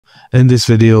In this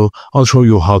video, I'll show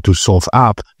you how to solve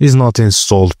app is not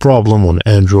installed problem on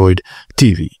Android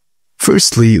TV.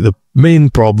 Firstly, the main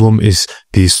problem is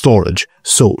the storage.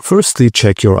 So firstly,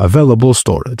 check your available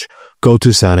storage. Go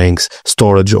to Settings,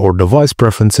 Storage or Device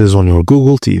Preferences on your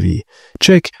Google TV.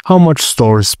 Check how much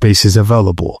storage space is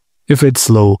available. If it's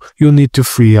low, you'll need to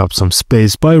free up some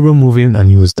space by removing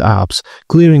unused apps,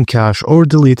 clearing cache or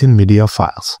deleting media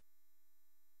files.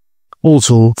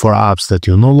 Also, for apps that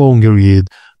you no longer need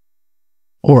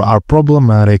or are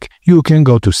problematic, you can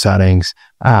go to Settings,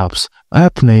 Apps,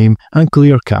 App Name and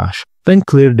Clear Cache, then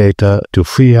Clear Data to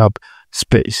free up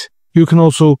space. You can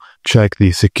also check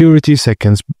the security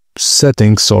settings,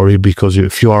 because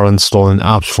if you are installing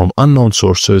apps from unknown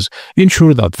sources,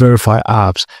 ensure that Verify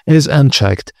Apps is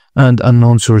unchecked and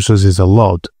unknown sources is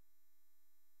allowed.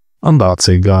 And that's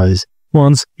it, guys.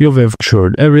 Once you've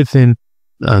ensured everything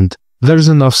and there's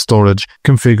enough storage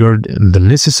configured in the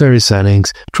necessary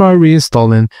settings, try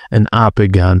reinstalling an app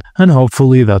again and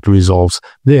hopefully that resolves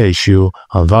the issue.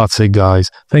 And that's it, guys.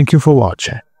 Thank you for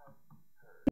watching.